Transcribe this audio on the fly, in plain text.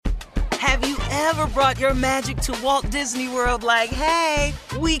Have you ever brought your magic to Walt Disney World like, hey,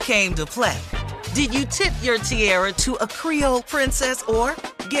 we came to play? Did you tip your tiara to a Creole princess or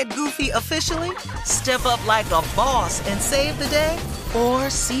get goofy officially? Step up like a boss and save the day? Or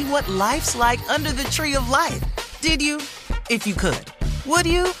see what life's like under the tree of life? Did you? If you could. Would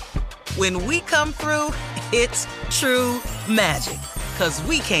you? When we come through, it's true magic. 'Cause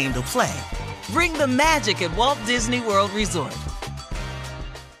we came to play. Bring the magic at Walt Disney World Resort.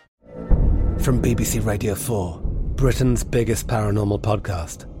 From BBC Radio 4, Britain's biggest paranormal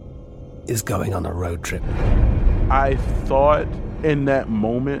podcast is going on a road trip. I thought in that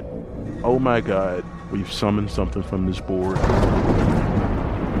moment, oh my God, we've summoned something from this board.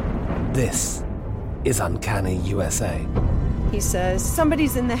 This is Uncanny USA. He says,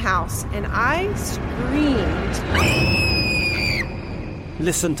 somebody's in the house, and I screamed.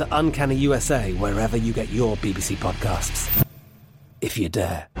 Listen to Uncanny USA wherever you get your BBC podcasts, if you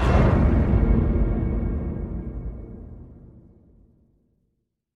dare.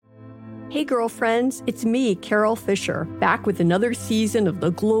 Hey girlfriends, it's me, Carol Fisher, back with another season of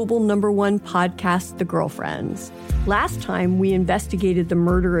the global #1 podcast, The Girlfriends. Last time, we investigated the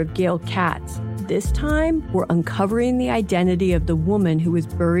murder of Gail Katz. This time, we're uncovering the identity of the woman who was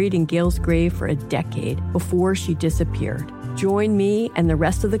buried in Gail's grave for a decade before she disappeared. Join me and the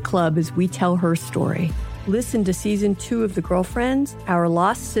rest of the club as we tell her story. Listen to Season 2 of The Girlfriends, Our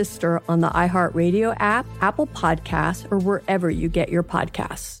Lost Sister on the iHeartRadio app, Apple Podcasts, or wherever you get your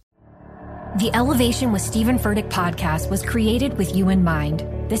podcasts. The Elevation with Stephen Furtick podcast was created with you in mind.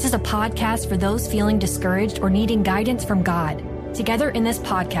 This is a podcast for those feeling discouraged or needing guidance from God. Together in this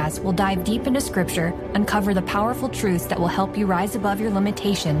podcast, we'll dive deep into Scripture, uncover the powerful truths that will help you rise above your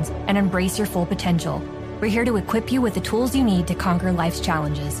limitations and embrace your full potential. We're here to equip you with the tools you need to conquer life's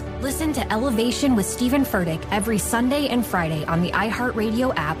challenges. Listen to Elevation with Stephen Furtick every Sunday and Friday on the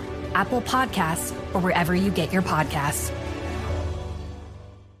iHeartRadio app, Apple Podcasts, or wherever you get your podcasts.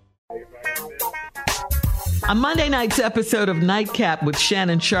 On Monday night's episode of Nightcap with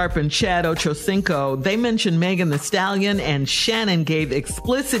Shannon Sharp and Chad Ochocinco, they mentioned Megan Thee Stallion, and Shannon gave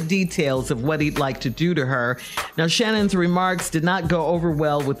explicit details of what he'd like to do to her. Now, Shannon's remarks did not go over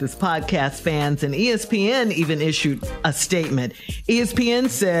well with his podcast fans, and ESPN even issued a statement. ESPN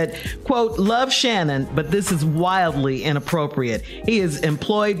said, quote, "Love Shannon, but this is wildly inappropriate. He is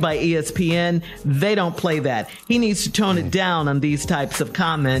employed by ESPN. They don't play that. He needs to tone it down on these types of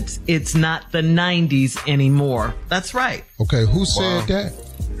comments. It's not the 90s anymore." That's right. Okay, who said that?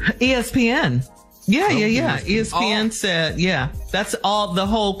 ESPN. Yeah. ESPN said, yeah. That's all, the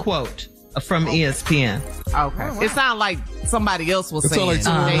whole quote from ESPN. Okay. Oh, wow. It sounds like somebody else was saying like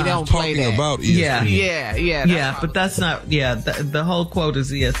they don't play that. About ESPN. Yeah, but that's not, the whole quote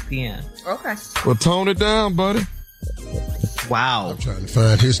is ESPN. Okay. Well, tone it down, buddy. Wow. I'm trying to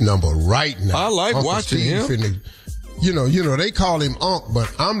find his number right now. I like Uncle watching Steve him. You know, they call him Unc,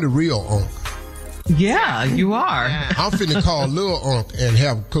 but I'm the real Unc. Yeah, you are. I'm finna call Lil Unc and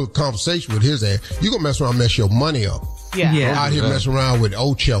have a conversation with his ass. You gonna mess around and mess your money up. Yeah. Out here messing around with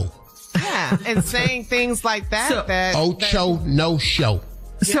Ocho. Yeah, and saying things like that. Ocho, no show.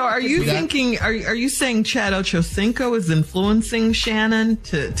 So are you thinking, are you saying Chad Ochocinco is influencing Shannon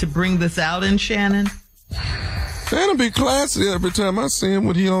to bring this out in Shannon? Shannon be classy every time I see him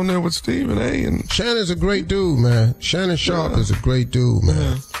when he on there with Stephen A. And Shannon's a great dude, man. Shannon Sharp is a great dude,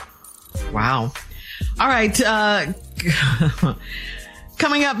 man. Wow. All right.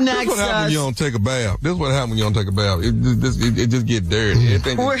 Coming up next. This is what happens when you don't take a bath. This is what happens when you don't take a bath. It just get dirty.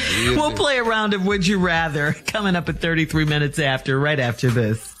 We'll play a round of Would You Rather coming up at 33 minutes after, right after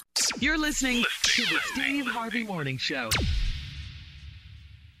this. You're listening to the Steve Harvey Morning Show.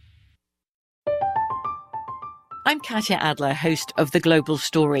 I'm Katya Adler, host of The Global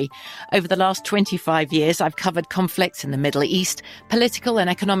Story. Over the last 25 years, I've covered conflicts in the Middle East, political and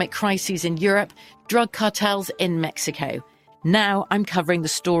economic crises in Europe, drug cartels in Mexico. Now I'm covering the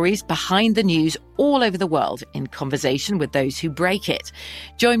stories behind the news all over the world in conversation with those who break it.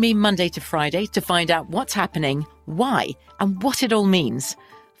 Join me Monday to Friday to find out what's happening, why, and what it all means.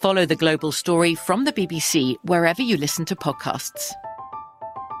 Follow The Global Story from the BBC wherever you listen to podcasts.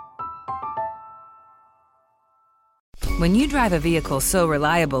 When you drive a vehicle so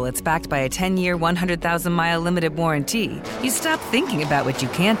reliable it's backed by a 10-year, 100,000-mile limited warranty, you stop thinking about what you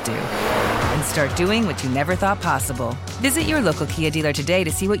can't do and start doing what you never thought possible. Visit your local Kia dealer today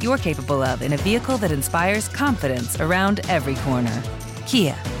to see what you're capable of in a vehicle that inspires confidence around every corner.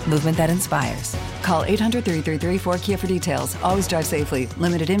 Kia, movement that inspires. Call 800-333-4KIA for details. Always drive safely.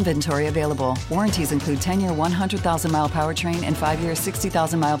 Limited inventory available. Warranties include 10-year, 100,000-mile powertrain and 5-year,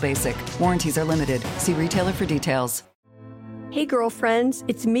 60,000-mile basic. Warranties are limited. See retailer for details. Hey girlfriends,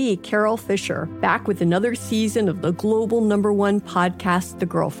 it's me, Carol Fisher, back with another season of the global #1 podcast, The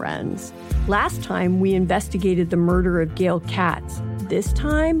Girlfriends. Last time, we investigated the murder of Gail Katz. This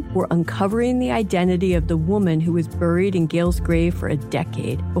time, we're uncovering the identity of the woman who was buried in Gail's grave for a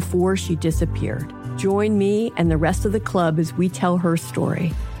decade before she disappeared. Join me and the rest of the club as we tell her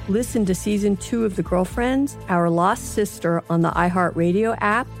story. Listen to Season 2 of The Girlfriends, Our Lost Sister on the iHeartRadio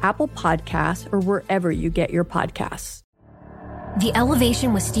app, Apple Podcasts, or wherever you get your podcasts. The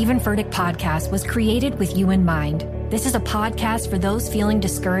Elevation with Stephen Furtick podcast was created with you in mind. This is a podcast for those feeling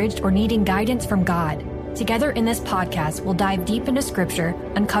discouraged or needing guidance from God. Together in this podcast, we'll dive deep into Scripture,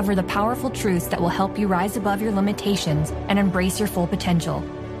 uncover the powerful truths that will help you rise above your limitations and embrace your full potential.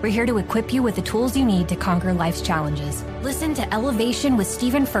 We're here to equip you with the tools you need to conquer life's challenges. Listen to Elevation with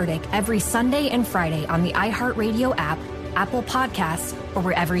Stephen Furtick every Sunday and Friday on the iHeartRadio app, Apple Podcasts, or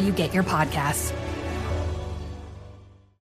wherever you get your podcasts.